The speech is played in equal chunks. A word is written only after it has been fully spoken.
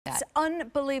It's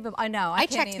unbelievable. I know. I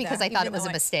checked because I thought it was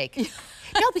a mistake.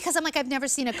 No, because I'm like, I've never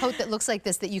seen a coat that looks like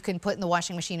this that you can put in the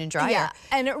washing machine and dryer. Yeah,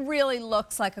 and it really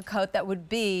looks like a coat that would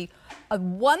be a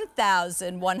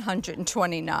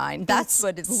 1,129. That's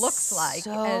what it looks like.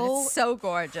 And it's so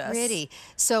gorgeous. Pretty.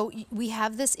 So we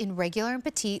have this in regular and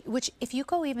petite, which if you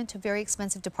go even to very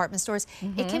expensive department stores,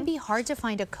 it can be hard to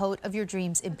find a coat of your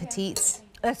dreams in petites.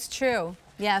 That's true.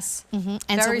 Yes.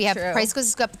 And so we have price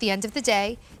goes up at the end of the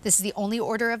day. This is the only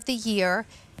order of the year.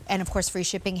 And of course, free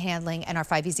shipping, handling, and our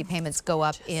 5 easy payments go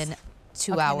up in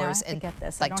 2 hours and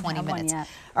like 20 minutes.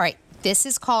 All right, this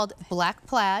is called Black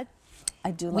Plaid.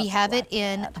 I do love We have it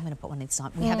in, I'm going to put one of these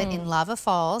on. We have it in Lava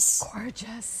Falls.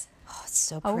 Gorgeous. Oh, it's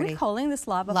so pretty. Are we calling this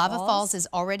Lava Falls? Lava Falls is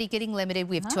already getting limited.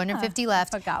 We have 250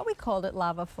 left. I forgot we called it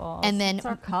Lava Falls. And then it's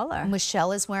our color.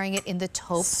 Michelle is wearing it in the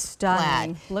taupe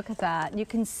Stunning. plaid. Look at that. You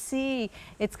can see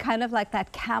it's kind of like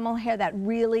that camel hair, that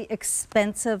really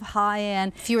expensive,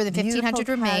 high-end, fewer than 1,500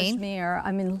 remain. Cashmere.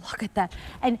 I mean, look at that.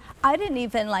 And I didn't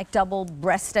even like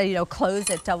double-breast, close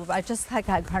it double. I just like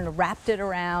I kind of wrapped it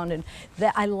around, and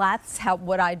that's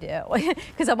what I do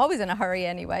because I'm always in a hurry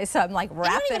anyway. So I'm like wrap it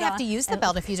on. You don't even have to use the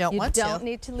belt if you don't want to. You don't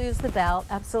need to lose the belt,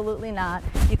 absolutely not.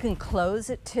 You can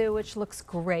close it too, which looks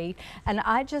great. And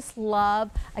I just love,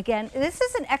 again, this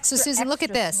is an extra, so Susan, look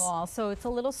at this. Small, so it's a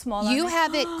little smaller. You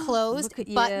have it closed,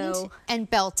 buttoned, and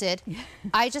belted.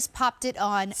 I just popped it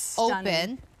on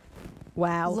open.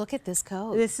 Wow. Look at this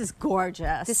coat. This is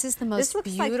gorgeous. This is the most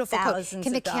beautiful coat.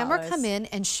 Can the camera come in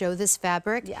and show this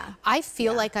fabric? Yeah. I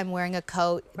feel like I'm wearing a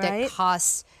coat that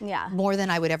costs more than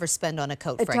I would ever spend on a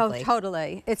coat, frankly.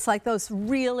 Totally. It's like those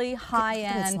really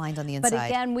high-end. It's lined on the inside. But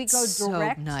again, we go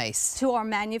direct to our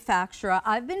manufacturer.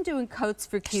 I've been doing coats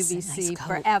for QVC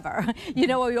forever.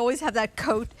 We always have that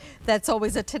coat that's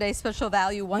always a Today Special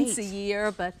Value once a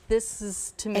year, but this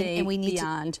is, to me, and we need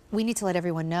beyond. We need to let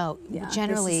everyone know,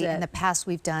 generally, in the past,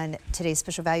 we've done Today's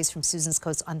Special Values from Susan's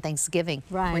coats on Thanksgiving.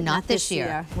 Right. We're not this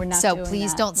year. We're not so doing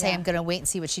please that. don't say I'm going to wait and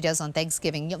see what she does on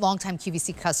Thanksgiving. Longtime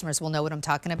QVC customers will know what I'm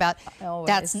talking about. Always.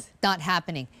 That's not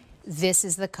happening. This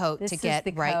is the coat to get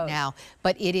right now,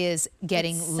 but it is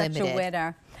getting limited. Such a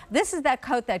winner. This is that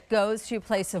coat that goes to your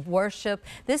place of worship.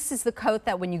 This is the coat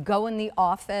that when you go in the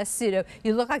office, you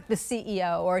look like the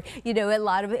CEO, or, a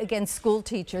lot of, again, school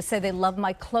teachers say they love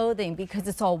my clothing because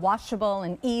it's all washable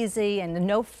and easy and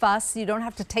no fuss. You don't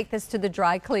have to take this to the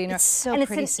dry cleaner. It's so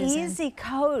pretty, it's an easy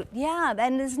coat,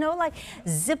 and there's no like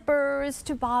zippers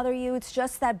to bother you. It's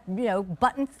just that,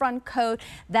 button front coat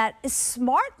that is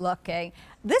smart looking.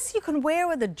 This you can wear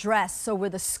with a dress or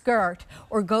with a skirt,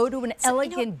 or go to an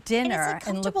elegant dinner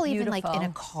and look beautiful. Even like in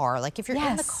a car. Like if you're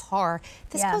in the car,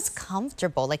 this coat's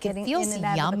comfortable. Like it feels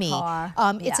yummy.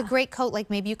 It's a great coat.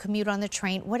 Like maybe you commute on the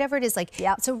train, whatever it is. Like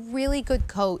it's a really good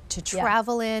coat to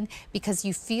travel in because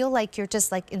you feel like you're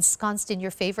just like ensconced in your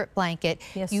favorite blanket.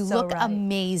 You look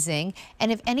amazing.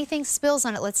 And if anything spills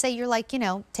on it, let's say you're like,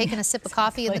 taking a sip of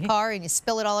coffee in the car and you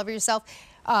spill it all over yourself.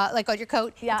 Like on your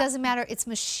coat, it doesn't matter. It's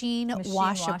machine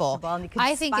washable. And you can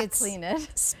I think it's clean it.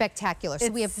 spectacular. So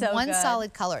we have one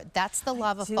solid color. That's the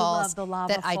Lava Falls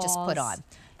that I just put on.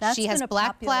 She has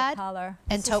black plaid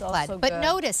and taupe plaid. But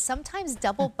notice, sometimes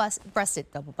double-breasted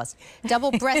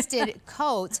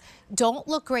coats don't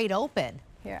look great open.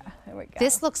 Here we go.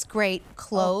 This looks great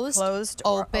closed,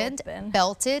 opened,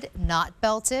 belted, not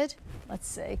belted. Let's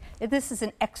see. This is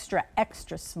an extra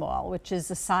small, which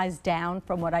is a size down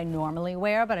from what I normally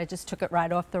wear, but I just took it right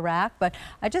off the rack. But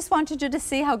I just wanted you to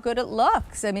see how good it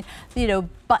looks. I mean,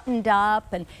 buttoned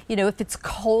up, and if it's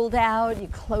cold out, you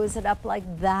close it up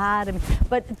like that. I mean,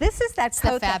 but this is that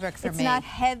coat. The fabric for me. It's not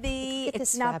heavy.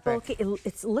 It's not bulky.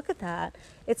 Look at that.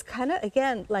 It's kind of,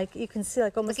 again, like you can see,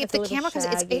 like almost like if the camera comes,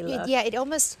 it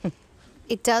almost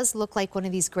it does look like one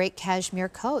of these great cashmere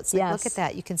coats. Like, look at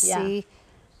that. You can see.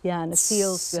 Yeah, and it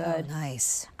feels good. So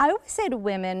nice. I always say to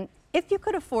women, if you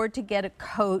could afford to get a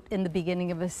coat in the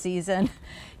beginning of a season,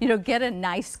 get a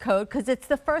nice coat, because it's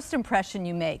the first impression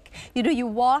you make. You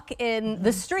walk in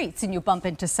the streets and you bump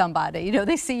into somebody.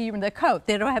 They see you in the coat.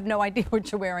 They don't have no idea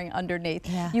what you're wearing underneath.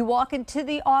 You walk into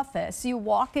the office. You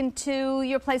walk into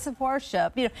your place of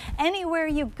worship. Anywhere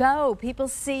you go, people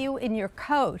see you in your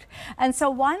coat. And so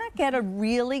why not get a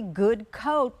really good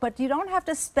coat, but you don't have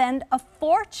to spend a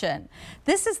fortune.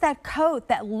 This is that coat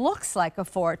that looks like a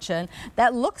fortune,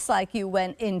 that looks like you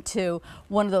went into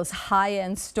one of those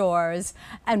high-end stores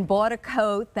and bought a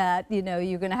coat that you're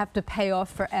going to have to pay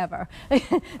off forever.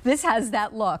 This has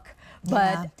that look.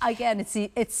 But again,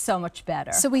 it's so much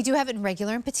better. So we do have it in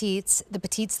regular and petites. The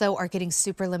petites, though, are getting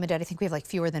super limited. I think we have like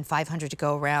fewer than 500 to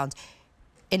go around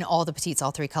in all the petites, all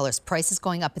 3 colors. Price is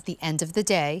going up at the end of the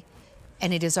day.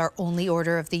 and it is our only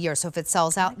order of the year. So if it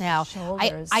sells out now,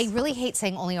 I really hate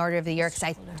saying only order of the year because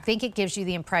I think it gives you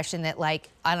the impression that, like,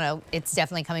 I don't know, it's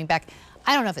definitely coming back.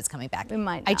 I don't know if it's coming back. It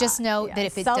might not. I just know that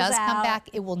if it does come back,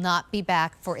 it will not be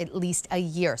back for at least a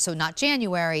year. So not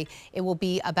January, it will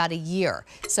be about a year.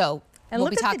 So we'll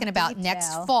be talking about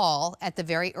next fall at the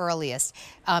very earliest.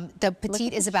 The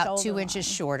petite is about 2 inches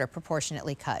shorter,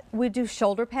 proportionately cut. We do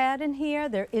shoulder pad in here.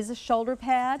 There is a shoulder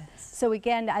pad. So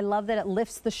again, I love that it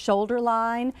lifts the shoulder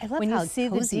line. I love when how you see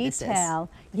the cozy detail.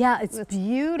 Yeah, it's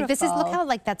beautiful. This is, look how,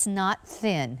 like, that's not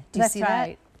thin. Do you see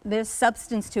that? There's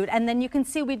substance to it. And then you can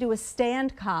see we do a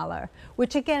stand collar,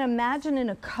 which again, imagine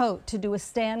in a coat to do a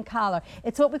stand collar.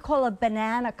 It's what we call a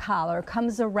banana collar. It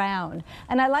comes around.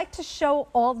 And I like to show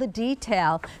all the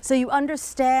detail so you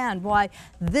understand why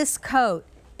this coat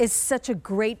is such a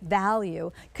great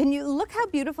value. Can you look how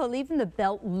beautiful even the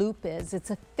belt loop is?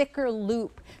 It's a thicker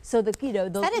loop, so that, you know,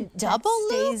 the, is that a double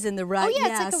loop? Stays in the right it's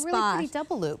like a spot. really pretty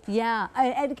double loop. Yeah,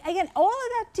 and again, all of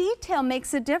that detail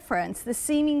makes a difference. The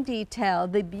seaming detail,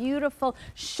 the beautiful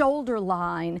shoulder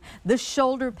line, the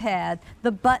shoulder pad,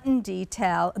 the button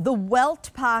detail, the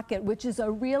welt pocket, which is a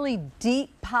really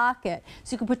deep pocket,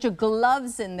 so you can put your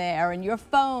gloves in there and your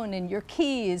phone and your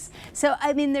keys. So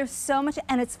I mean, there's so much,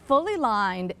 and it's fully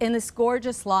lined in this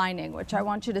gorgeous lining, which I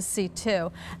want you to see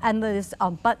too. And there's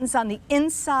buttons on the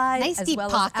inside, nice as deep well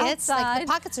pockets. as outside. Like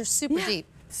the pockets are super deep.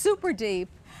 Super deep.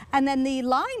 And then the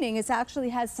lining is actually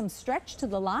has some stretch to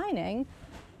the lining.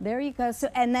 There you go. So,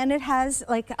 and then it has,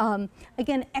 like,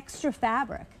 again, extra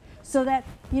fabric. So that,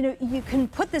 you know, you can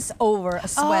put this over a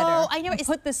sweater. Oh, I know.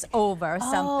 Put this over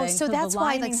something. So that's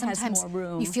why, like, sometimes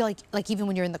you feel like even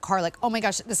when you're in the car, like, oh my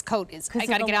gosh, this coat is, I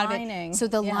gotta get out of it. So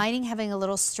the lining having a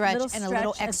little stretch and a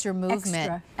little extra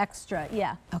movement. Extra,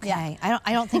 yeah. Okay. Yeah.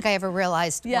 I don't think I ever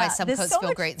realized why some coats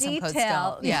feel great and some coats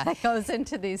don't. Yeah, that goes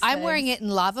into these I'm things. wearing it in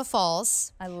Lava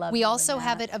Falls. I love it. We also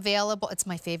have it available. It's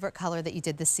my favorite color that you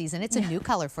did this season. It's a new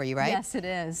color for you, right? Yes, it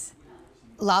is.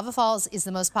 Lava Falls is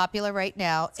the most popular right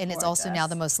now, and it's also now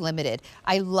the most limited.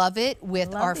 I love it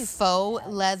with our faux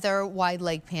leather wide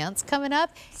leg pants coming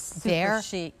up. They're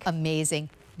chic.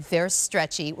 Amazing. They're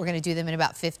stretchy. We're going to do them in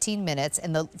about 15 minutes,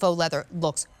 and the faux leather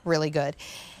looks really good.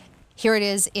 Here it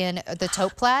is in the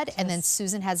taupe plaid, and then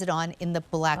Susan has it on in the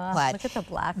black plaid. Look at the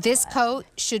black This plaid. coat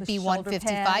should be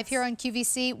 $155 here on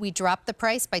QVC. We dropped the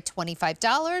price by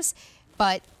 $25,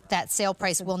 but that sale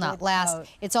price will not last.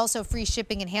 It's also free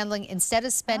shipping and handling. Instead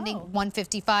of spending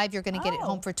 $155, you're going to get it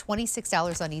home for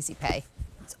 $26 on Easy Pay.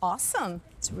 It's awesome.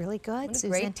 It's really good, Susan.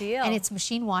 Great deal. And it's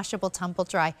machine washable, tumble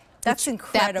dry. That's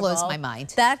incredible. That blows my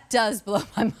mind. That does blow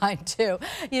my mind too.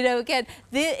 You know, again,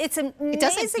 it's amazing. It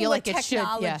doesn't feel like it should.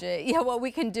 Yeah, what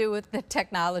we can do with the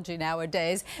technology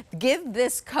nowadays. Give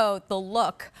this coat the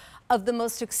look of the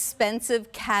most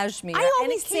expensive cashmere. I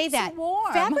always say that.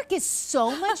 Warm. Fabric is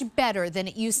so much better than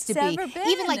it used to be. Ever been.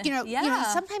 Even like, you know,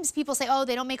 sometimes people say, oh,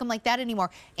 they don't make them like that anymore.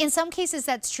 In some cases,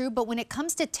 that's true, but when it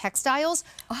comes to textiles,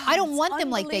 I don't want them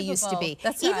like they used to be.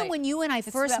 That's Even when you and I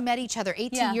first met each other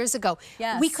 18 years ago,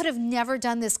 we could have never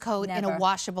done this coat in a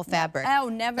washable fabric. Oh,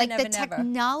 never, like never, the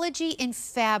technology in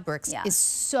fabrics is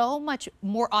so much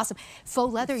more awesome.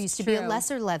 Faux leather used to be a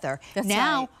lesser leather.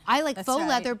 Now, I like faux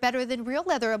leather better than real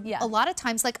leather. A lot of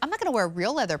times, like, I'm not going to wear a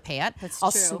real leather pant. I'll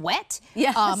sweat.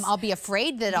 I'll be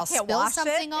afraid that I'll spill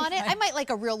something on it. I might like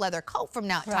a real leather coat from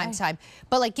time to time.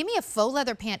 But, like, give me a faux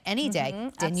leather pant any day.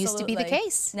 Didn't used to be the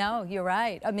case. No, you're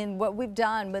right. I mean, what we've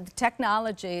done with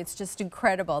technology, it's just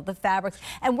incredible. The fabrics.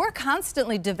 And we're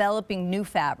constantly developing new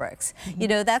fabrics. You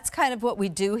know, that's kind of what we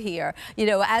do here. You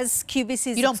know, as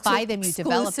QVC's you don't buy them, you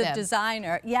develop them.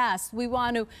 Designer. Yes, we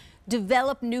want to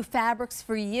develop new fabrics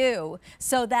for you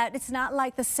so that it's not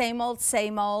like the same old,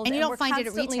 and you don't find it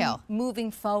at retail.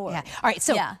 Moving forward. All right,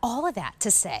 so all of that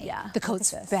to say, the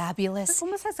coat's fabulous. It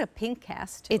almost has a pink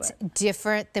cast to it. It's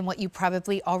different than what you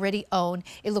probably already own.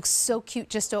 It looks so cute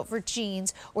just over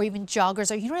jeans or even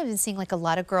joggers. Or you know what I've been seeing, like a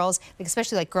lot of girls, like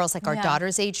especially like girls like our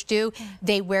daughter's age do,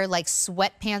 they wear like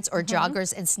sweatpants or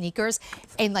joggers and sneakers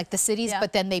in like the cities,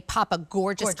 but then they pop a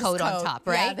gorgeous coat on top,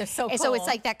 right? Yeah, they're so cool. And so it's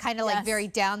like that kind of like very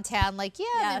downtown, like,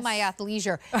 I'm in my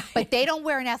athleisure. But they don't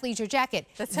wear an athleisure jacket.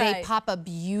 They pop a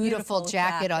beautiful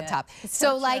jacket on top.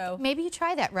 So like, maybe you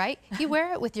try that, right? You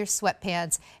wear it with your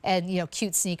sweatpants and, you know,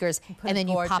 cute sneakers, and then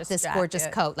you pop this gorgeous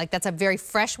coat. Like, that's a very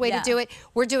fresh way to do it.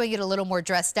 We're doing it a little more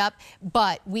dressed up,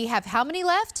 but we have how many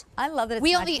left? I love it.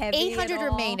 We only 800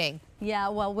 remaining. Yeah,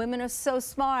 well, women are so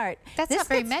smart. That's not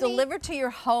very many. This gets delivered to your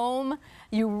home.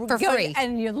 For free.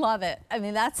 And you love it. I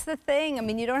mean, that's the thing. I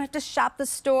mean, you don't have to shop the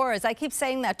stores. I keep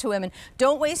saying that to women.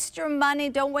 Don't waste your money.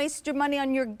 Don't waste your money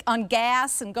on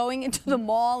gas and going into the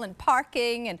mall and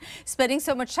parking and spending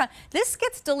so much time. This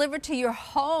gets delivered to your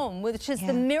home, which is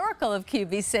the miracle of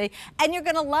QVC, and you're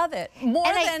going to love it more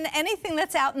than anything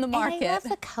that's out in the market. And I love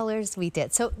the colors we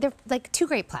did. So they're like 2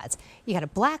 great plaids. You got a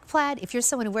black plaid. If you're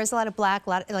someone who wears a lot of black,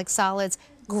 like solids,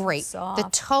 great. Soft. The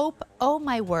taupe, oh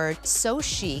my word, so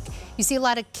chic. You see a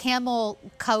lot of camel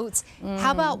coats.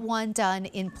 How about one done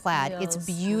in plaid? It's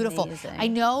beautiful. Amazing. I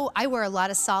know I wear a lot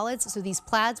of solids, so these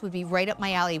plaids would be right up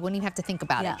my alley. Wouldn't even have to think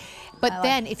about it. But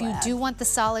then if you do want the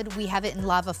solid, we have it in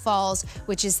Lava Falls,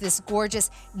 which is this gorgeous,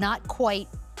 not quite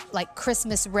like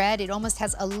Christmas red. It almost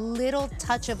has a little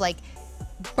touch of like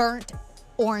burnt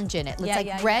orange in it. It's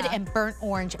like red and burnt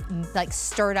orange like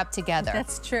stirred up together.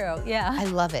 That's true, yeah. I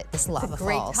love it, this Lava Falls.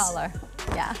 Great color,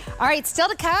 yeah. All right, still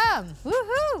to come.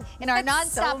 Woohoo! In our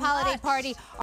nonstop holiday party.